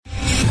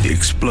The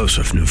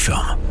explosive new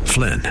film,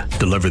 Flynn,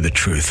 deliver the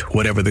truth,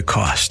 whatever the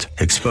cost.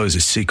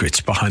 Exposes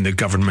secrets behind the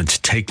government's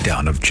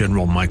takedown of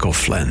General Michael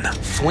Flynn.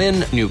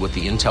 Flynn knew what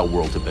the intel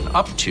world had been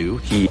up to.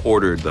 He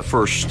ordered the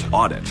first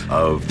audit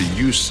of the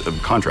use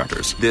of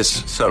contractors.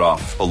 This set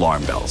off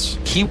alarm bells.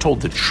 He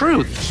told the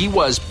truth. He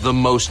was the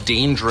most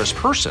dangerous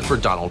person for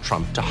Donald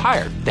Trump to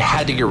hire. They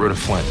had to get rid of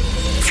Flynn.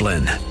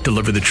 Flynn,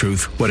 deliver the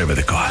truth, whatever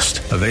the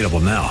cost. Available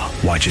now.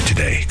 Watch it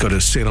today. Go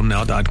to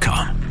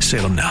salemnow.com.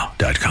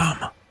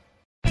 salemnow.com.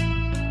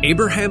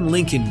 Abraham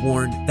Lincoln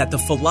warned that the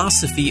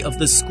philosophy of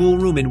the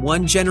schoolroom in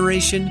one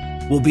generation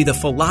will be the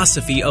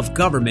philosophy of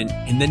government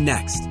in the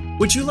next.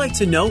 Would you like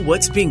to know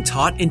what's being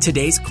taught in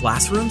today's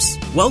classrooms?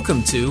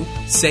 Welcome to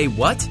Say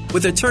What?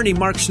 With attorney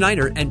Mark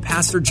Schneider and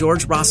Pastor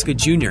George Rosca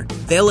Jr.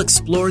 They'll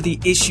explore the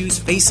issues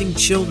facing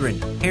children,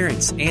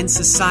 parents, and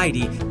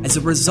society as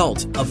a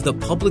result of the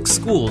public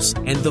schools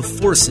and the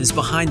forces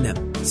behind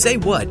them. Say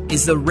What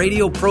is the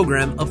radio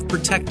program of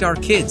Protect Our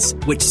Kids,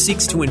 which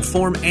seeks to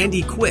inform and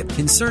equip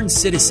concerned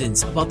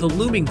citizens about the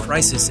looming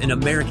crisis in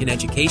American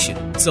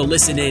education. So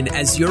listen in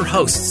as your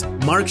hosts,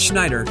 Mark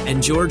Schneider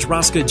and George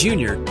Rosca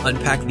Jr.,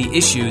 unpack the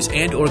issues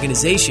and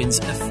organizations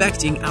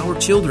affecting our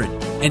children.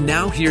 And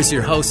now here's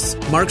your hosts,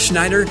 Mark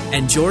Schneider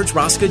and George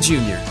Rosca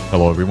Jr.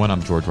 Hello, everyone.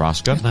 I'm George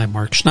Rosca. And I'm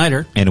Mark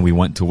Schneider. And we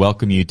want to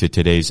welcome you to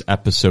today's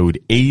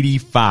episode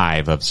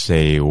 85 of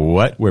Say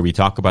What, where we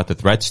talk about the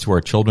threats to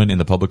our children in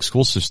the public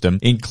school system,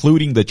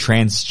 including the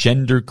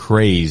transgender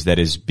craze that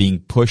is being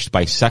pushed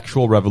by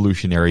sexual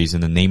revolutionaries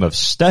in the name of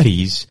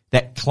studies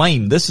that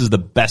claim this is the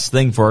best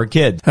thing for our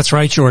kids. That's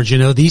right, George. You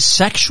know, these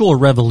sexual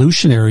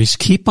revolutionaries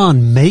keep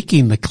on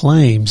making the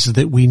claims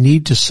that we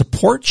need to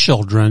support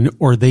children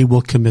or they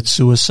will commit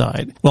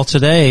suicide. Well,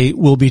 today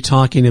we'll be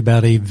talking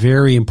about a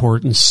very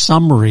important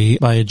summary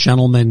by a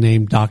gentleman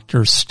named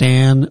Dr.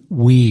 Stan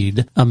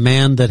Weed, a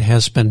man that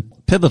has been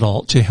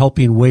pivotal to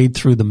helping wade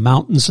through the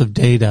mountains of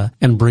data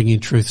and bringing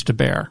truth to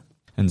bear.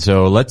 And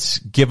so let's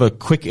give a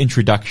quick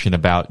introduction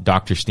about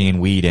Dr. Stan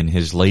Weed and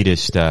his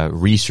latest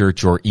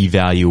research or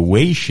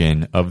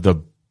evaluation of the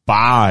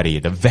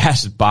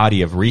vast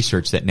body of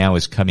research that now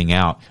is coming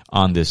out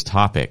on this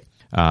topic.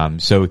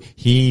 So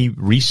he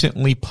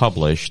recently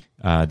published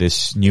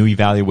this new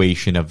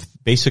evaluation of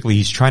basically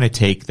he's trying to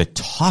take the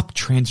top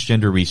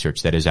transgender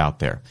research that is out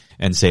there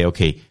and say,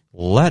 okay,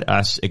 let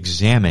us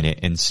examine it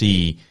and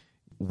see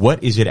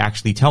what is it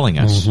actually telling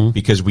us? Mm-hmm.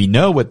 Because we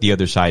know what the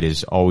other side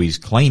is always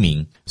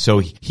claiming. So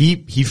he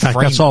in fact,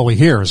 that's all we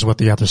hear is what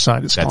the other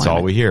side is claiming. That's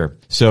all we hear.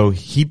 So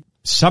he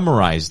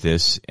summarized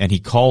this and he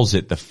calls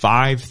it the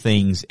 5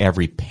 things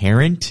every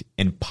parent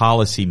and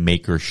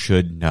policymaker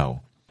should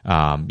know.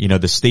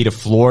 The state of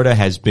Florida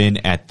has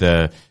been at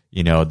the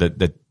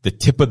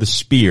tip of the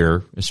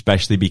spear,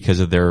 especially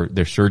because of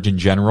their Surgeon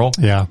General.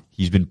 Yeah.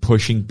 He's been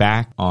pushing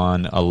back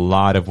on a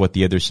lot of what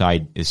the other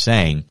side is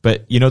saying.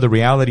 But, the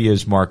reality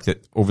is, Mark,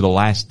 that over the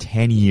last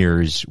 10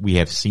 years, we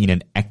have seen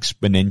an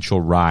exponential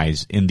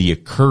rise in the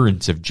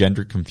occurrence of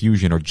gender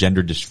confusion or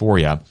gender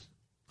dysphoria,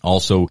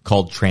 also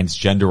called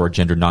transgender or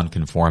gender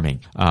nonconforming,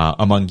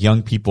 among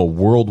young people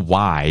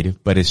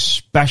worldwide, but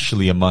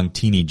especially among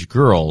teenage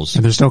girls.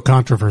 And there's no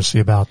controversy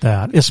about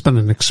that. It's been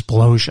an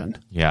explosion.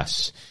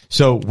 Yes.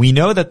 So we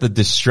know that the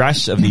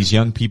distress of these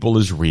young people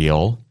is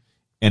real,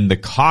 and the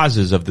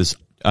causes of this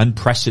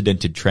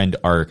unprecedented trend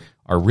are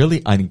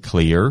really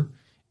unclear,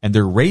 and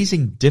they're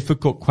raising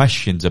difficult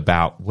questions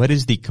about what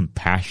is the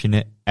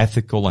compassionate,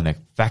 ethical, and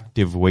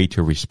effective way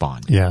to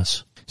respond.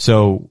 Yes.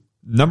 So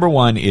number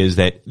one is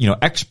that,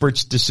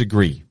 experts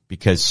disagree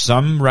because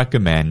some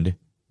recommend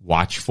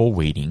watchful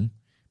waiting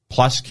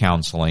plus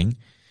counseling,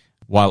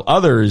 while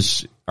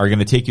others are going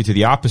to take you to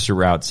the opposite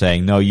route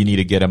saying, no, you need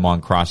to get them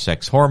on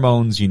cross-sex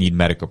hormones, you need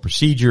medical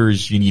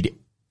procedures, you need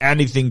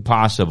anything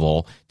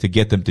possible to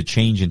get them to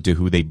change into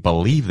who they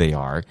believe they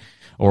are,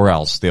 or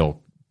else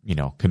they'll,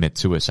 commit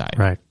suicide.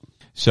 Right.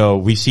 So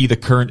we see the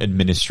current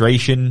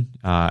administration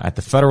at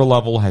the federal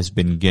level has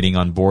been getting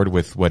on board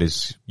with what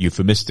is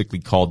euphemistically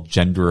called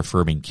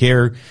gender-affirming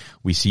care.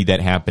 We see that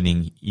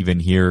happening even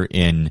here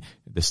in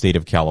the state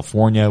of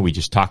California. We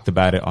just talked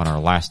about it on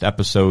our last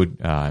episode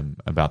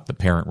about the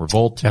parent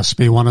revolt.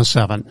 SB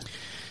 107.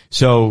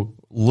 So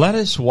let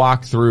us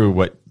walk through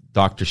what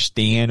Dr.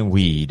 Stan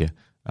Weed,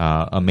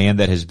 a man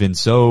that has been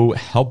so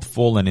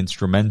helpful and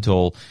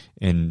instrumental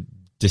in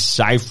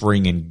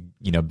deciphering and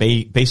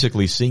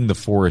basically seeing the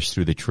forest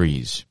through the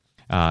trees.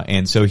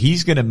 And so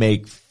he's going to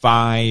make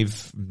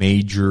 5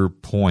 major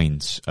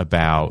points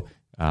about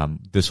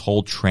this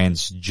whole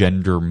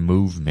transgender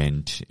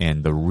movement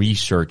and the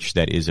research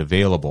that is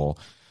available.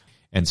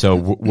 And so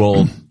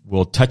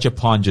we'll touch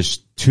upon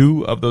just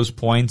 2 of those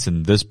points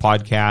in this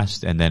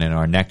podcast, and then in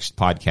our next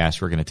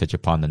podcast we're going to touch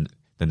upon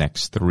the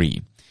next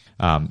 3.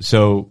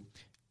 So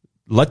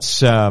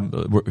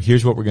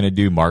here's what we're going to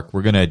do, Mark.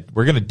 We're going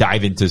to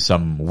dive into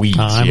some weeds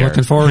I'm here.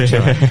 looking forward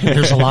to it.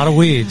 There's a lot of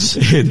weeds,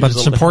 but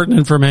it's important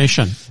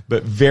information.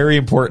 But very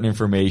important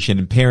information.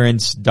 And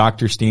parents,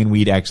 Dr. Stan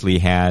Weed actually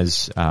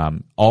has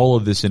all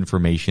of this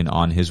information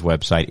on his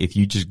website. If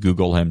you just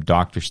Google him,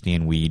 Dr.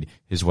 Stan Weed,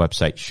 his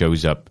website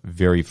shows up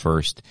very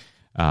first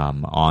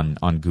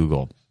on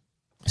Google.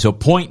 So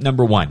point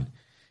number one,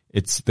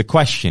 it's the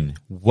question,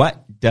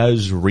 what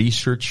does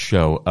research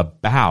show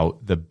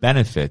about the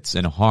benefits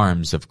and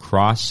harms of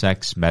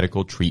cross-sex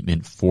medical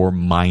treatment for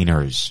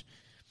minors?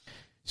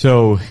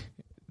 So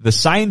the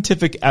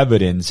scientific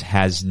evidence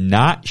has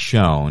not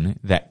shown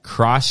that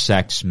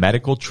cross-sex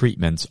medical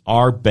treatments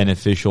are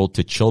beneficial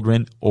to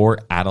children or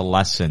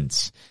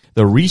adolescents.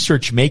 The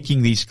research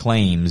making these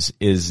claims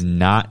is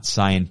not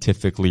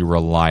scientifically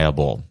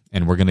reliable.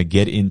 And we're going to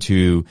get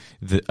into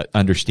the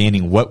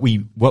understanding what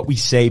we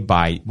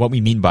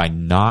mean by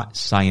not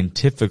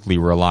scientifically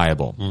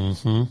reliable.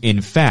 Mm-hmm. In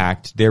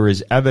fact, there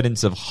is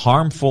evidence of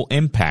harmful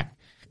impact.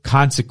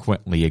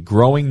 Consequently, a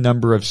growing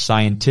number of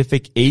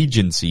scientific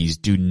agencies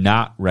do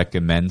not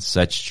recommend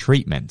such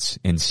treatments.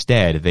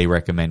 Instead, they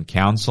recommend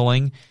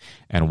counseling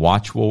and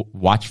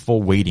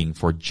watchful waiting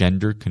for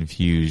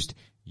gender-confused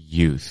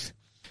youth.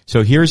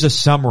 So here's a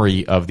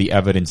summary of the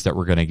evidence that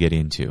we're going to get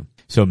into.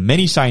 So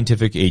many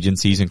scientific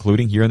agencies,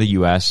 including here in the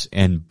U.S.,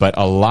 but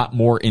a lot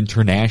more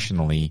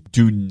internationally,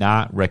 do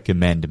not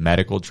recommend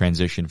medical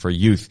transition for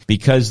youth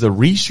because the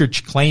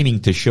research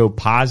claiming to show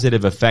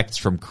positive effects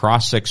from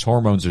cross-sex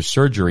hormones or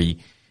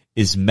surgery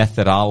is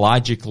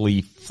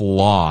methodologically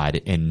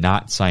flawed and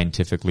not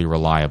scientifically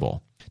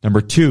reliable. Number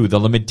two, the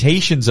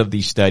limitations of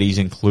these studies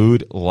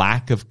include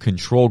lack of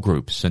control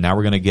groups. So now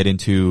we're going to get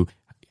into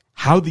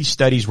how these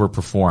studies were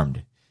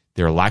performed.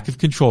 There are lack of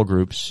control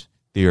groups.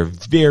 They are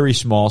very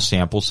small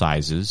sample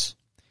sizes.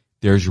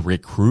 There's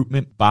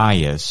recruitment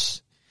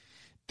bias.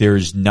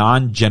 There's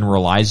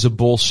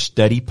non-generalizable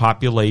study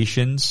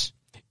populations.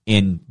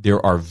 And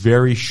there are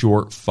very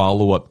short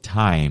follow-up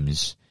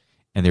times.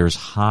 And there's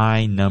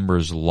high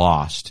numbers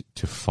lost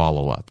to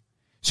follow-up.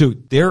 So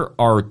there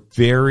are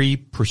very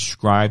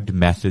prescribed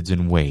methods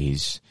and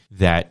ways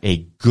that a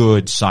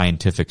good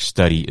scientific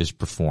study is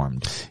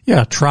performed.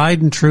 Yeah,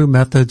 tried and true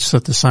methods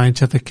that the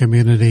scientific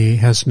community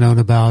has known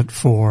about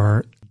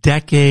for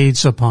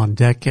decades upon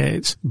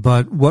decades.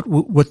 But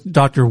what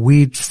Dr.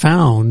 Weed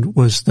found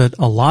was that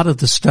a lot of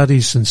the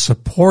studies in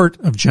support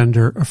of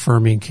gender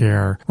affirming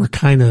care were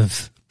kind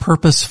of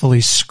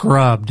purposefully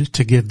scrubbed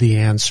to give the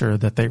answer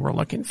that they were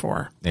looking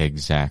for.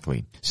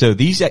 Exactly. So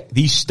these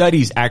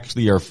studies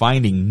actually are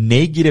finding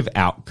negative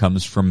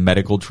outcomes from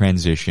medical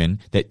transition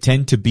that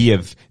tend to be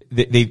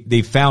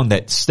they found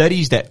that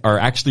studies that are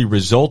actually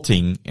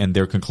resulting, and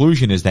their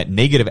conclusion is that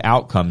negative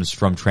outcomes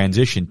from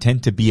transition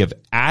tend to be of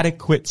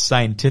adequate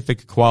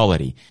scientific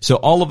quality. So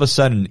all of a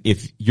sudden,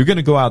 if you're going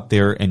to go out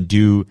there and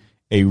do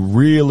a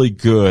really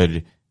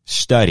good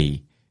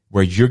study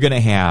where you're going to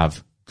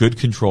have good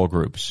control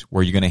groups,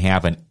 where you're going to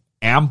have an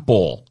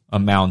ample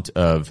amount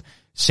of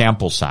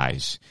sample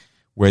size,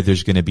 where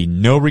there's going to be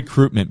no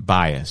recruitment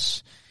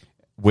bias,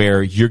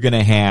 where you're going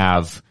to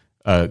have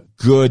a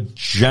good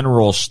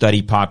general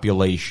study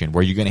population,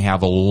 where you're going to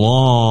have a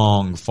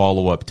long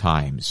follow-up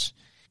times,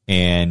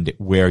 and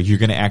where you're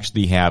going to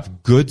actually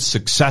have good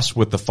success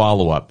with the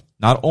follow-up.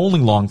 Not only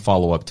long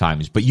follow-up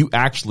times, but you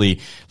actually,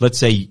 let's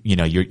say,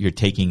 you're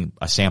taking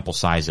a sample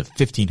size of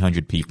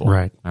 1,500 people.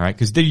 Right. All right.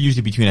 Because they're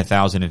usually between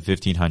 1,000 and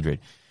 1,500.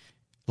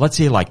 Let's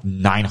say like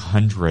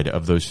 900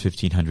 of those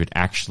 1,500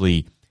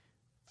 actually,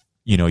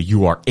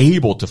 you are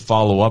able to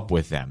follow up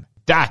with them.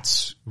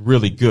 That's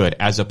really good,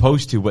 as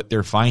opposed to what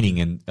they're finding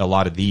in a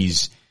lot of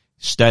these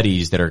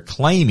studies that are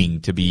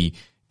claiming to be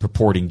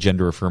purporting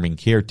gender affirming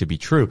care to be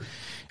true.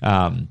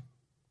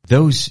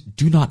 Those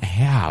do not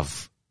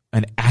have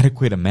an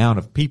adequate amount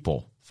of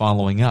people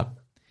following up.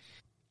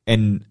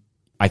 And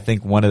I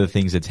think one of the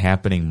things that's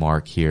happening,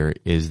 Mark, here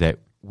is that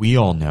we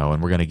all know,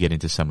 and we're going to get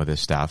into some of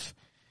this stuff,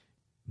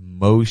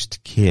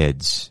 most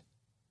kids,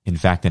 in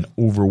fact, an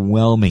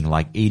overwhelming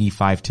like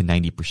 85 to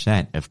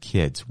 90% of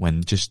kids,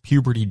 when just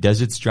puberty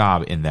does its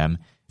job in them,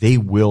 they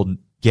will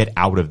get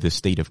out of this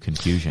state of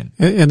confusion.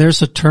 And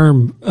there's a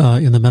term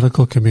in the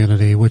medical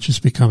community which is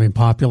becoming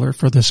popular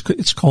for this.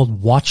 It's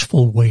called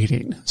watchful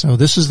waiting. So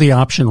this is the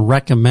option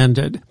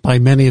recommended by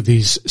many of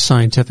these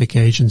scientific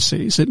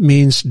agencies. It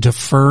means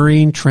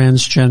deferring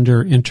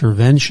transgender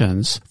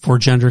interventions for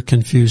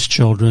gender-confused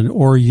children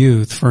or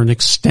youth for an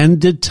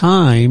extended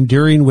time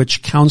during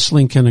which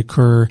counseling can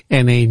occur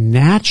and a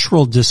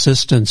natural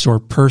desistance or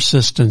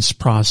persistence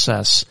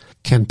process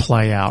can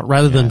play out,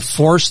 rather than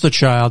force the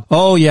child,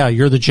 oh yeah,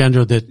 you're the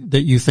gender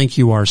that you think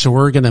you are, so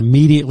we're going to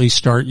immediately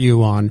start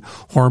you on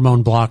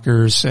hormone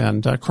blockers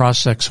and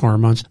cross-sex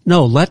hormones.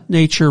 No, let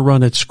nature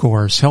run its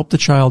course. Help the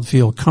child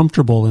feel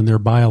comfortable in their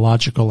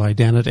biological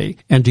identity.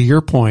 And to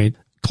your point,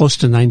 close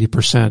to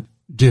 90%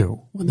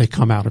 do when they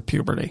come out of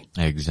puberty.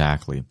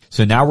 Exactly.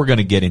 So now we're going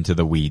to get into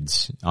the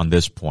weeds on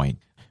this point.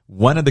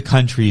 One of the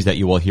countries that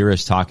you will hear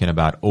us talking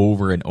about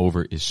over and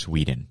over is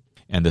Sweden.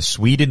 and the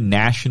Sweden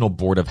National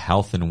Board of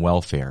Health and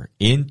Welfare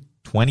in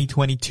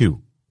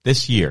 2022,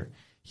 this year,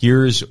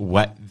 here's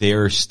what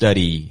their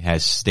study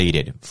has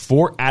stated.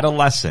 For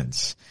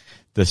adolescents,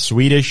 the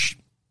Swedish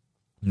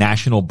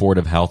National Board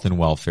of Health and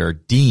Welfare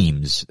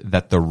deems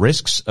that the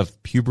risks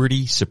of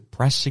puberty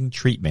suppressing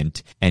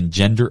treatment and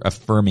gender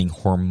affirming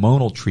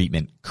hormonal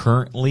treatment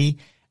currently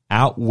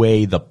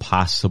outweigh the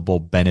possible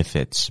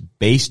benefits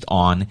based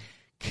on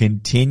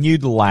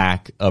continued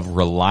lack of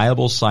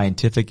reliable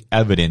scientific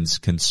evidence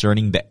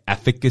concerning the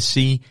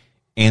efficacy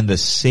and the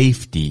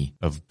safety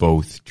of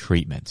both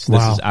treatments.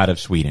 This is out of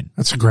Sweden.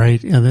 That's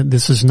great. And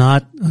this is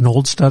not an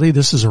old study.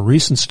 This is a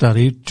recent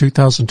study,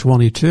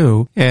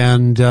 2022.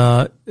 And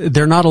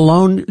they're not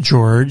alone,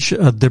 George.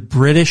 The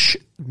British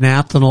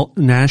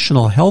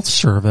National Health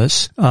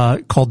Service,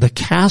 called the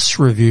Cass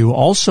Review,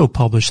 also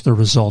published the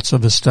results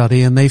of a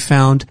study, and they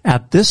found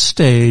at this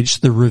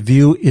stage the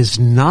review is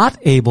not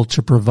able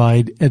to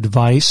provide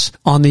advice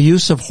on the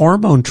use of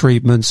hormone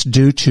treatments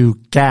due to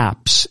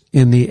gaps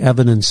in the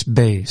evidence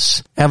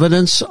base.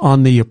 Evidence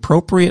on the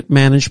appropriate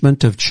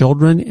management of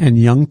children and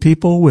young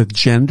people with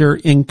gender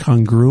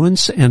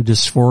incongruence and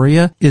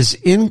dysphoria is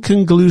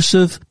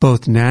inconclusive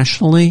both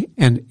nationally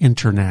and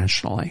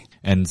internationally.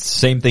 And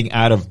same thing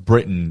out of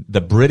Britain.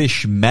 The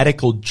British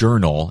Medical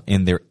Journal,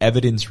 in their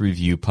evidence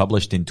review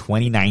published in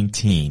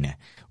 2019,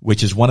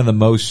 which is one of the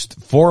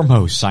most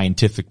foremost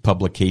scientific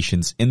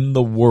publications in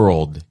the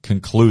world,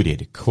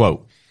 concluded,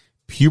 quote,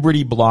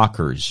 puberty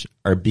blockers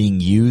are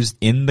being used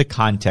in the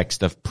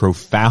context of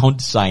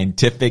profound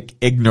scientific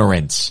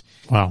ignorance.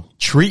 Wow.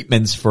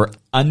 Treatments for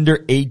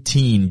under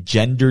 18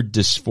 gender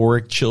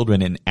dysphoric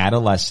children and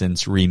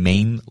adolescents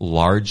remain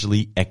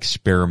largely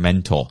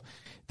experimental.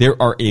 There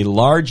are a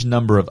large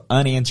number of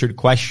unanswered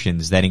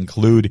questions that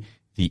include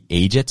the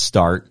age at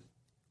start,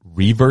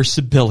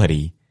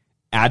 reversibility,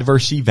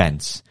 adverse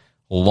events,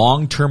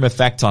 long-term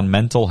effects on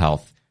mental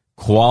health,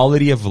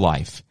 quality of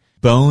life,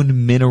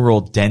 bone mineral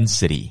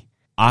density,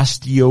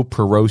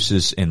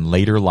 osteoporosis in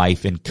later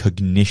life, and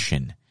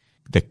cognition.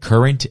 The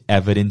current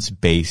evidence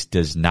base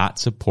does not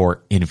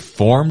support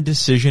informed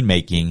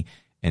decision-making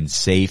and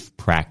safe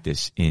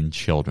practice in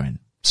children.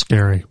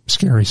 Scary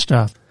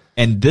stuff.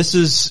 And this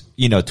is,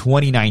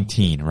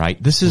 2019,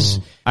 right? This is,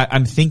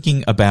 I'm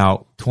thinking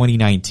about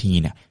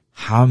 2019,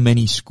 how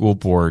many school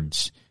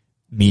boards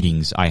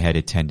meetings I had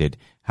attended,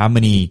 how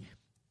many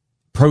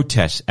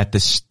protests at the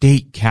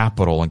state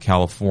capitol in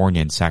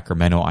California and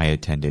Sacramento I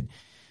attended.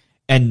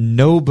 And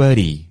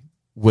nobody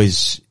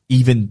was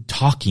even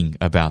talking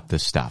about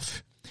this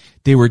stuff.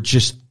 They were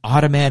just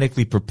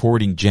automatically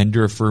purporting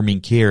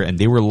gender-affirming care, and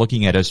they were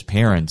looking at us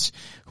parents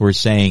who were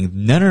saying,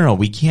 no,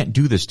 we can't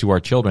do this to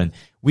our children.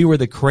 We were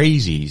the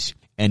crazies,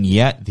 and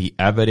yet the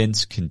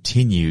evidence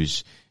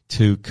continues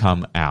to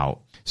come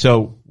out.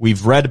 So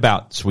we've read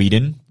about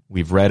Sweden,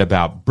 we've read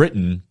about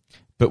Britain,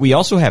 but we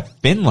also have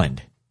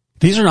Finland.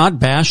 These are not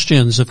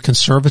bastions of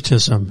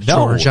conservatism,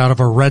 George, out of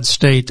a red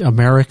state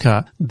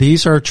America.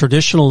 These are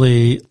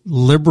traditionally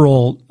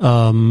liberal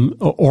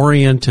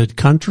oriented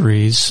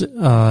countries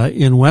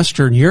in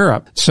Western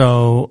Europe.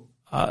 So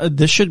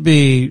this should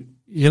be,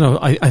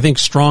 I think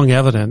strong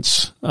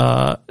evidence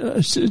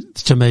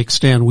to make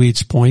Stan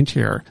Weed's point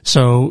here.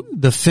 So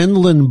the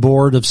Finland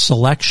Board of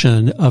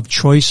Selection of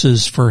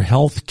Choices for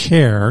Health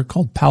Care,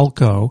 called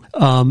PALCO,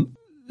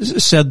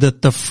 said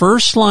that the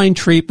first-line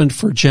treatment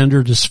for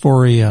gender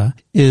dysphoria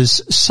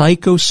is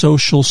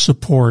psychosocial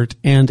support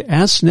and,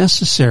 as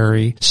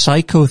necessary,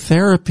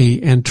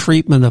 psychotherapy and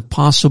treatment of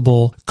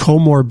possible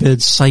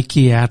comorbid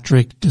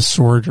psychiatric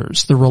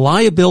disorders. The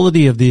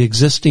reliability of the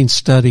existing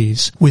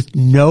studies with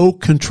no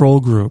control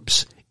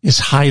groups is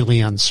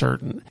highly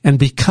uncertain. And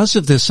because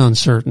of this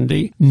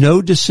uncertainty,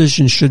 no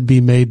decision should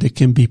be made that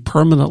can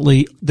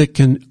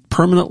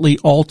permanently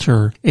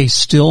alter a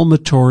still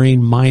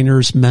maturing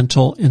minor's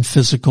mental and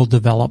physical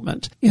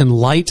development. In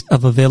light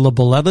of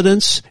available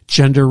evidence,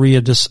 gender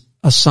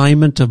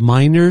reassignment of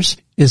minors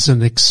is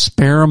an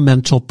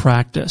experimental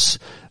practice.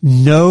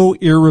 No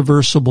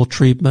irreversible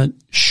treatment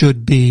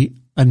should be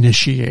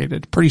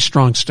initiated. Pretty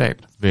strong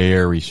statement.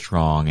 Very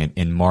strong.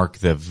 And Mark,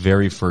 the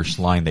very first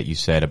line that you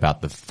said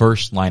about the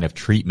first line of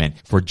treatment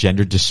for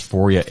gender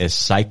dysphoria is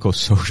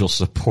psychosocial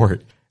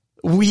support.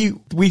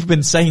 We've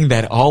been saying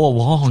that all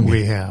along.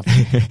 We have.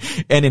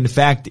 And in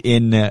fact,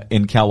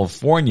 in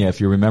California,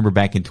 if you remember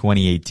back in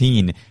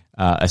 2018,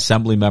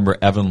 Assemblymember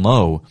Evan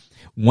Lowe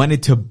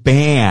wanted to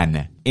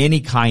ban any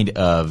kind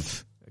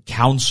of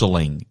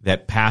counseling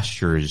that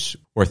pastors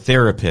or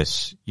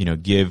therapists,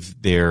 give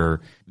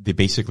they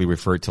basically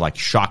refer to like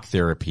shock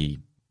therapy.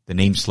 The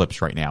name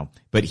slips right now.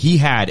 But he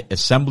had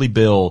Assembly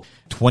Bill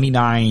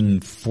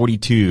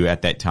 2942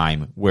 at that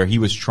time, where he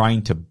was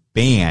trying to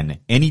ban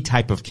any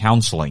type of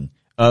counseling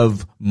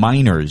of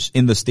minors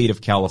in the state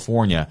of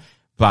California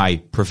by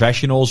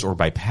professionals or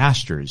by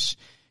pastors.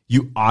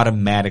 You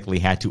automatically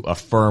had to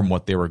affirm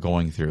what they were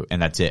going through,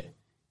 and that's it.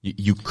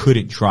 You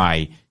couldn't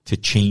try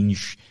to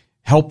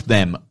help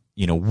them,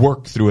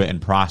 work through it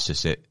and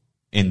process it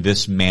in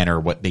this manner,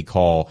 what they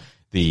call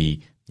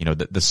the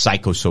the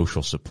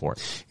psychosocial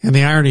support. And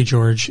the irony,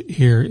 George,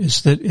 here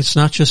is that it's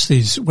not just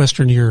these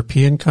Western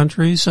European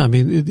countries. I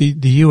mean,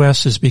 the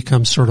U.S. has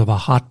become sort of a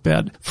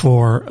hotbed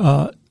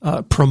for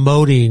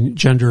promoting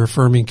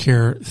gender-affirming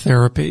care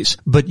therapies.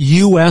 But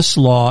U.S.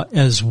 law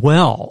as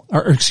well,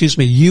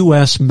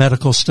 U.S.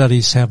 medical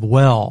studies have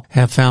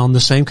found the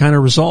same kind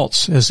of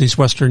results as these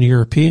Western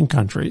European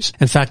countries.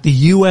 In fact, the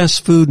U.S.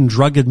 Food and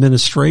Drug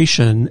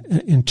Administration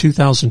in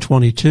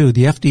 2022,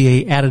 the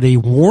FDA added a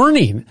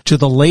warning to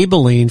the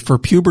labeling for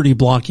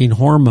puberty-blocking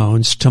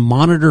hormones to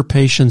monitor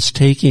patients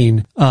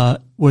taking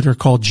what are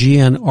called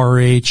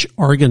GnRH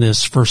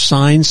agonists for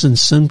signs and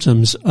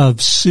symptoms of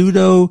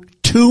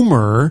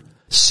pseudotumor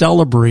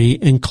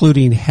cerebri,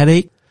 including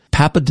headache,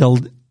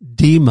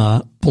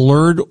 papilledema,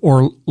 blurred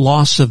or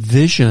loss of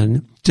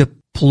vision,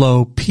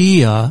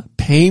 diplopia,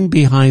 pain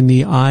behind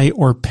the eye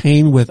or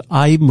pain with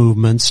eye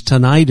movements,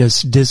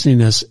 tinnitus,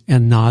 dizziness,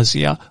 and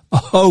nausea. A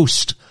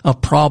host of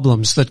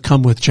problems that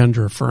come with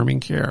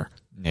gender-affirming care.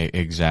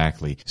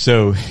 Exactly.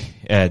 So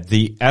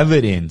the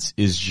evidence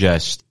is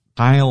just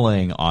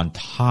piling on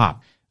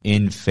top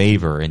in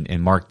favor.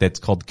 And Mark, that's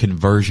called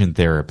conversion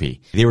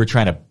therapy. They were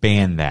trying to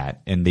ban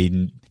that, and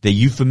they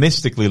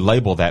euphemistically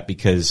label that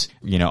because,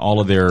 all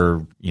of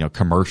their,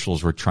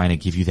 commercials were trying to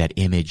give you that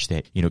image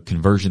that,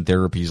 conversion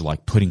therapy is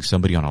like putting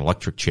somebody on an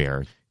electric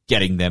chair,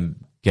 getting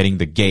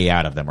the gay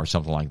out of them or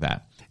something like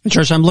that. And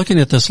George, I'm looking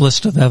at this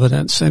list of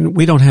evidence, and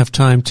we don't have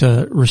time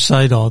to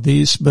recite all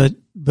these, but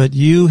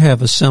you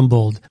have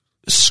assembled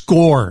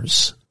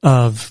scores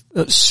of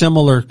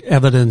similar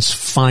evidence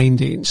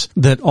findings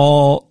that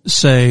all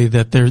say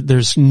that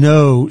there's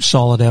no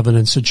solid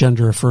evidence that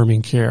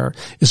gender-affirming care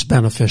is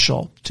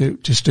beneficial to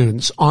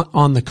students.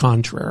 On the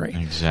contrary.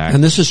 Exactly.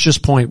 And this is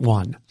just point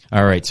one.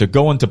 All right, so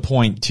going to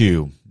point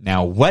two.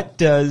 Now,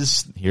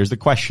 here's the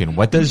question,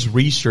 what does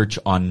research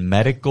on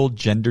medical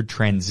gender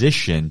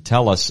transition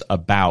tell us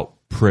about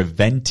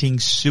preventing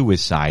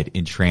suicide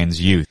in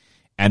trans youth?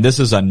 And this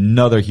is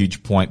another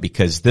huge point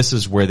because this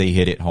is where they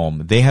hit it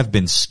home. They have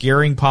been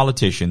scaring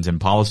politicians and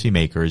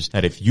policymakers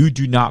that if you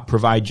do not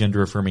provide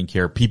gender-affirming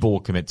care, people will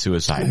commit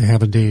suicide. They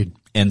have indeed.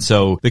 And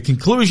so the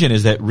conclusion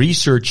is that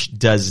research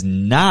does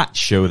not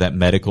show that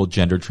medical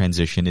gender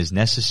transition is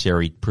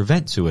necessary to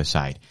prevent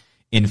suicide.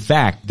 In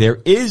fact, there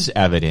is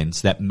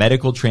evidence that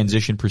medical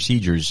transition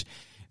procedures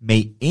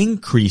may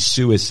increase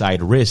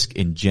suicide risk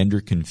in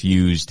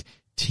gender-confused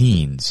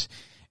teens.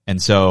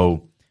 And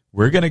so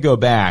we're going to go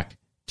back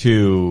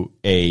to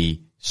a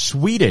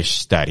Swedish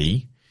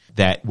study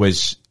that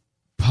was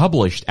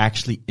published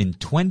actually in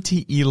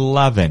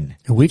 2011.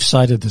 And we've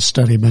cited this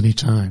study many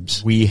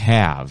times. We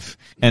have.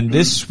 And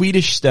this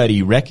Swedish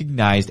study,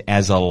 recognized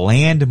as a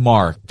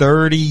landmark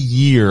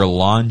 30-year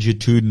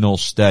longitudinal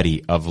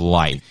study of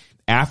life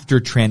after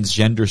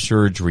transgender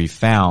surgery,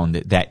 found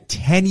that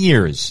 10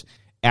 years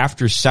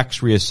after sex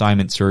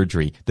reassignment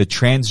surgery, the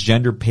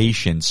transgender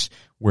patients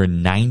were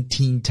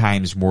 19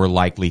 times more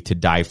likely to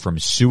die from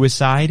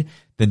suicide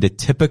than the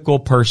typical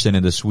person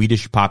in the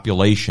Swedish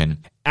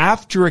population,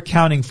 after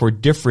accounting for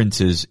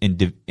differences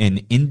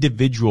in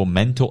individual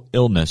mental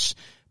illness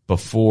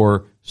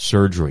before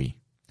surgery.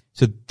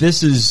 So this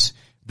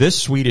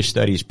Swedish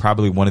study is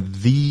probably one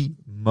of the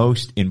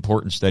most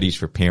important studies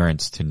for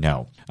parents to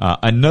know.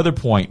 Another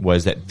point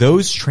was that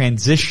those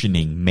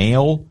transitioning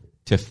male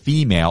to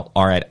female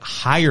are at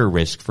higher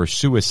risk for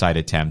suicide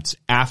attempts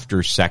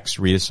after sex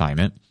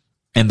reassignment.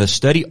 And the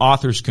study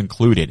authors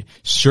concluded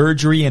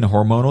surgery and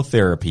hormonal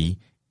therapy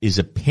is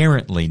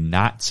apparently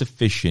not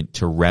sufficient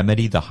to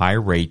remedy the high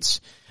rates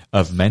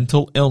of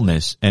mental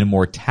illness and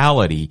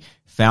mortality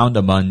found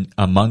among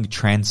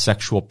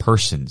transsexual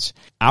persons.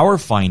 Our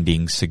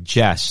findings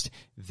suggest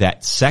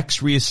that sex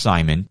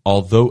reassignment,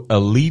 although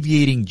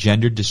alleviating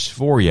gender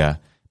dysphoria,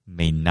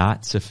 may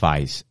not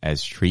suffice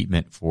as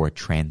treatment for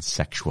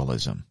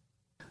transsexualism.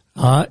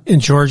 And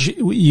George,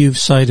 you've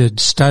cited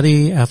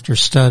study after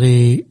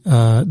study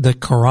that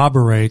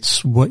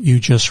corroborates what you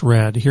just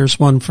read. Here's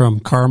one from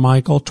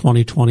Carmichael,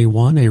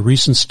 2021, a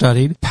recent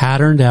study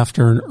patterned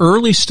after an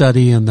early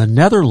study in the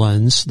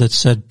Netherlands that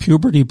said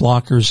puberty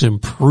blockers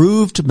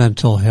improved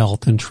mental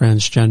health in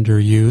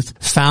transgender youth,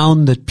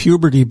 found that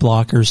puberty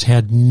blockers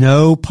had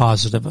no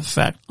positive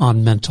effect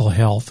on mental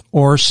health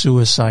or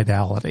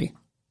suicidality.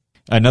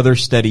 Another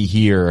study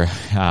here,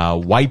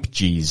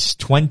 WIPEG's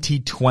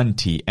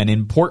 2020, an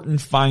important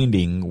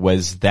finding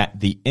was that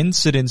the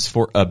incidence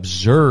for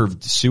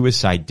observed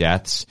suicide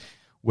deaths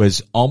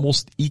was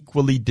almost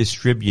equally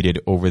distributed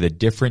over the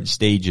different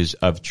stages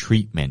of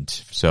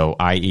treatment. So,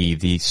 i.e.,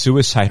 the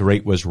suicide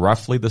rate was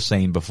roughly the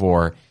same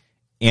before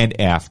and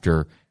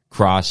after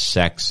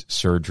cross-sex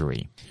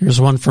surgery. Here's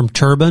one from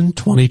Turban,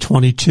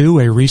 2022,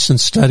 a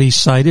recent study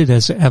cited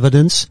as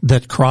evidence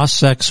that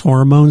cross-sex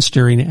hormones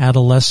during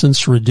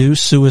adolescence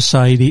reduce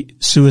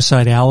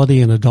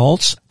suicidality in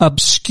adults,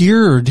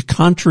 obscured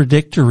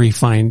contradictory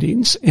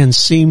findings, and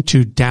seemed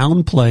to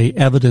downplay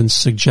evidence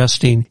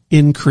suggesting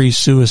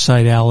increased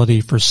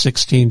suicidality for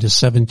 16 to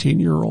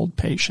 17-year-old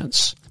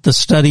patients. The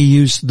study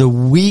used the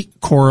weak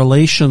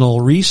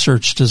correlational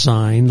research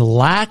design,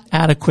 lacked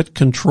adequate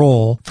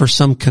control for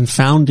some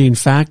confounding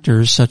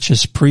factors such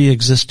as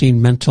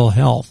pre-existing mental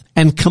health,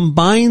 and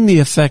combined the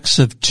effects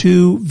of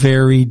two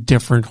very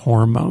different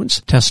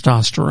hormones,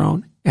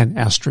 testosterone and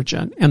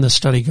estrogen. And the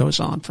study goes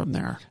on from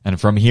there. And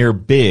from here,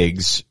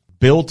 Biggs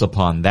built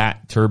upon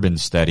that Turbin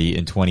study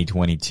in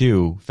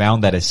 2022,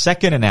 found that a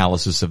second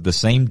analysis of the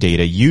same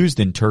data used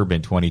in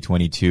Turbin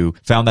 2022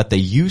 found that the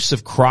use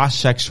of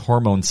cross-sex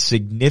hormones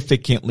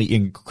significantly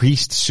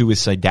increased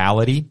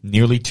suicidality,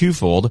 nearly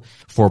twofold,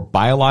 for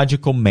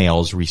biological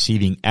males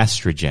receiving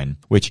estrogen,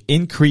 which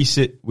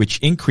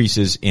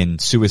increases in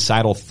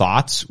suicidal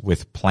thoughts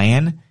with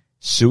plan,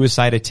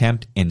 suicide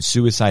attempt, and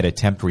suicide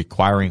attempt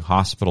requiring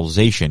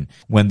hospitalization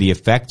when the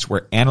effects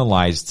were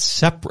analyzed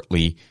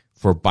separately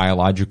for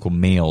biological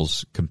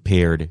males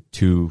compared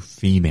to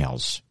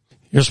females.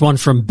 Here's one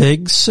from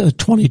Biggs,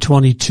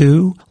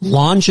 2022.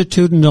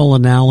 Longitudinal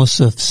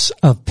analysis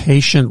of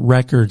patient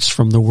records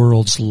from the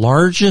world's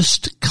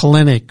largest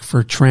clinic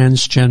for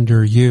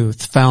transgender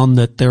youth found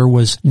that there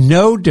was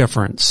no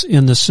difference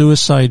in the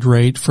suicide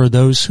rate for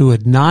those who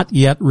had not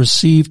yet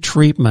received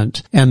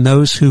treatment and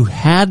those who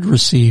had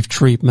received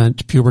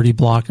treatment, puberty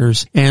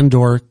blockers, and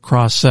or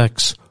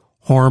cross-sex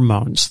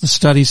hormones. The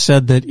study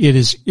said that it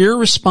is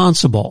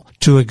irresponsible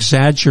to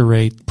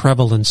exaggerate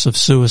prevalence of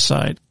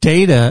suicide.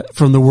 Data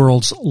from the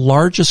world's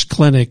largest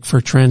clinic for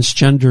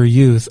transgender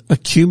youth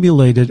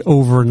accumulated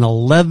over an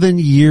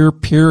 11-year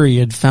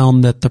period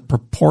found that the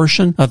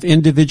proportion of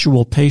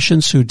individual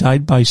patients who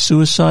died by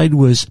suicide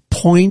was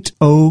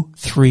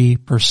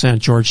 0.03%.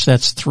 George,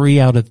 that's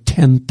 3 out of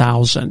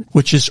 10,000,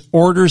 which is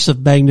orders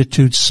of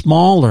magnitude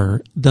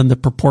smaller than the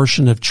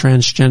proportion of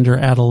transgender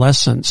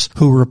adolescents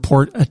who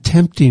report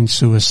attempting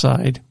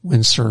suicide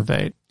when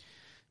surveyed.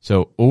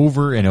 So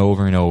over and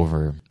over and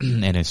over,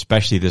 and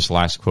especially this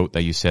last quote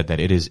that you said, that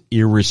it is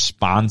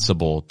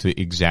irresponsible to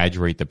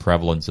exaggerate the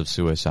prevalence of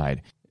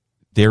suicide.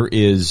 There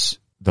is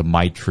the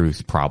my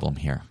truth problem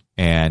here.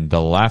 And the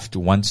left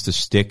wants to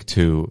stick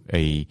to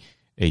a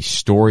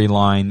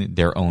storyline,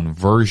 their own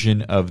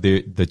version of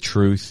the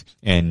truth.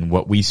 And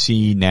what we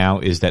see now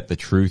is that the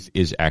truth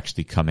is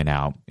actually coming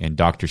out. And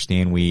Dr.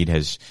 Stan Weed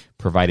has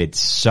provided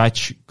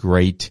such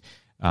great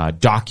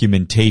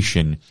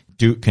documentation,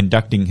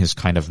 conducting his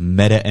kind of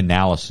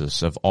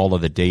meta-analysis of all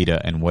of the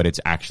data and what it's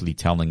actually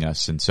telling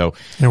us. And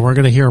we're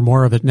going to hear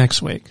more of it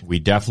next week. We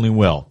definitely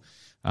will.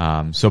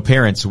 So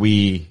parents,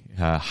 we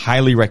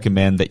highly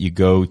recommend that you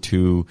go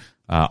to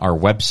our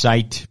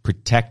website,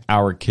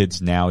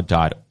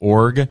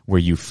 protectourkidsnow.org, where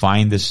you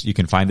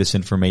can find this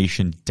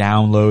information,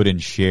 download and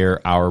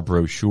share our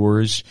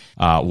brochures,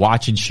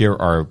 watch and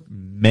share our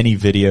many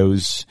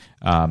videos.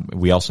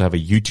 We also have a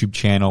YouTube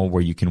channel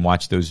where you can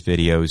watch those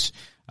videos.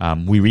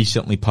 We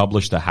recently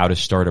published a How to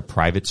Start a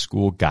Private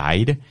School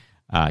guide.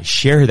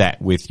 Share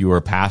that with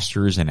your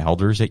pastors and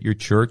elders at your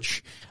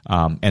church.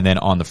 And then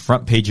on the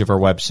front page of our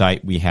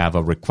website, we have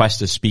a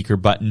request a speaker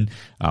button.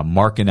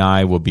 Mark and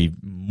I will be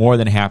more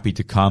than happy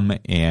to come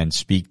and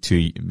speak to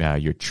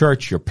your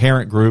church, your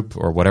parent group,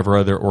 or whatever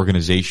other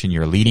organization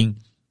you're leading.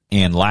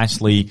 And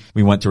lastly,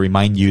 we want to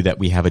remind you that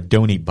we have a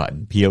donate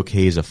button. POK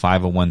is a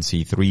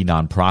 501c3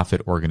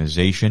 nonprofit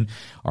organization.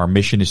 Our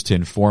mission is to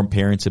inform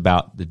parents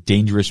about the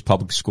dangerous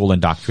public school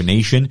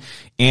indoctrination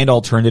and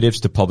alternatives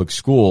to public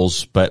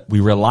schools, but we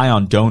rely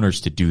on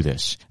donors to do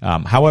this.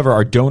 However,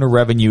 our donor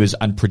revenue is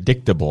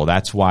unpredictable.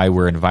 That's why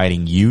we're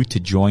inviting you to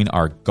join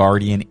our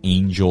Guardian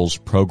Angels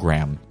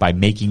program by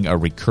making a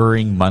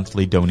recurring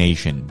monthly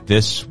donation.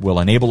 This will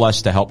enable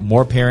us to help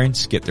more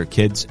parents get their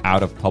kids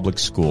out of public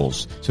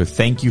schools. So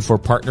thank you for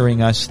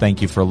partnering us.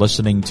 Thank you for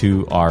listening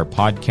to our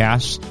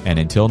podcast. And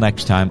until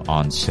next time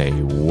on Say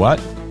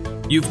What?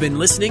 You've been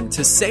listening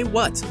to Say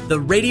What, the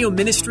radio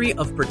ministry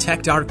of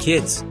Protect Our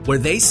Kids, where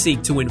they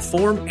seek to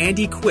inform and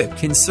equip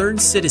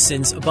concerned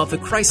citizens about the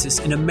crisis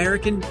in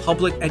American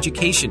public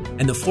education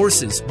and the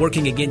forces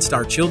working against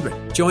our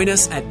children. Join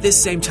us at this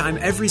same time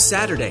every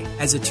Saturday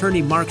as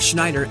attorney Mark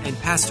Schneider and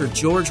Pastor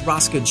George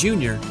Rosca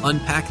Jr.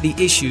 unpack the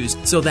issues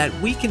so that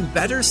we can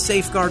better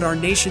safeguard our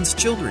nation's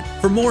children.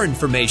 For more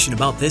information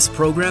about this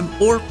program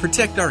or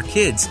Protect Our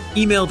Kids,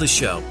 email the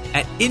show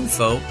at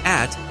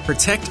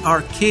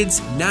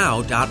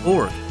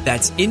info@protectourkidsnow.org.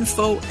 That's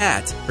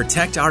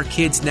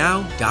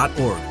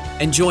info@protectourkidsnow.org.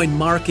 And join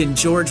Mark and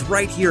George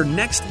right here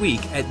next week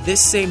at this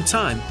same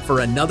time for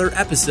another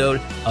episode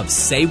of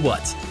Say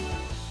What.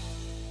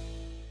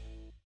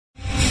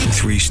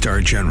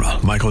 3-star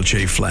General Michael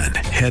J. Flynn,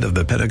 head of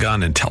the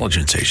Pentagon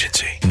Intelligence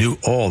Agency, knew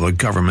all the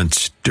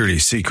government's dirty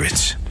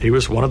secrets. He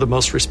was one of the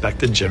most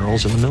respected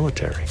generals in the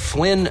military.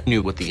 Flynn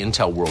knew what the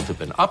intel world had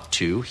been up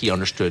to. He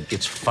understood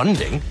its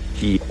funding.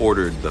 He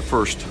ordered the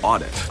first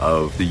audit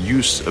of the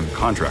use of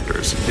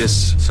contractors.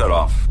 This set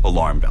off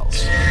alarm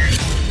bells.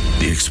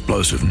 The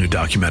explosive new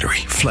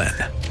documentary, Flynn,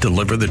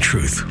 deliver the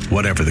truth,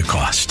 whatever the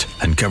cost,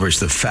 uncovers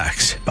the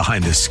facts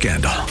behind this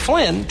scandal.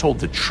 Flynn told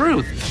the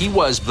truth. He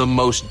was the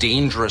most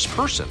dangerous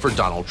person for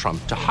Donald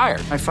Trump to hire.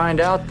 I find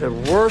out the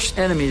worst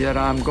enemy that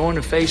I'm going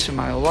to face in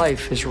my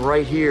life is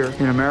right here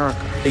in America.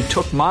 They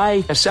took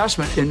my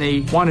assessment and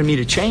they wanted me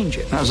to change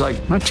it. And I was like,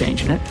 I'm not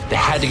changing it. They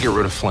had to get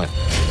rid of Flynn.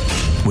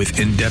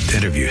 With in-depth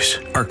interviews,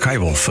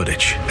 archival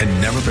footage,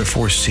 and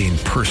never-before-seen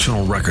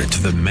personal records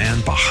of the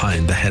man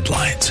behind the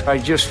headlines. I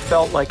just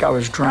felt like I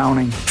was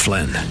drowning.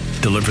 Flynn,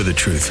 deliver the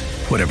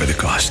truth, whatever the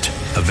cost.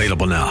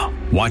 Available now.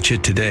 Watch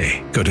it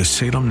today. Go to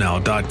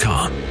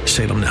salemnow.com.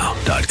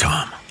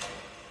 salemnow.com.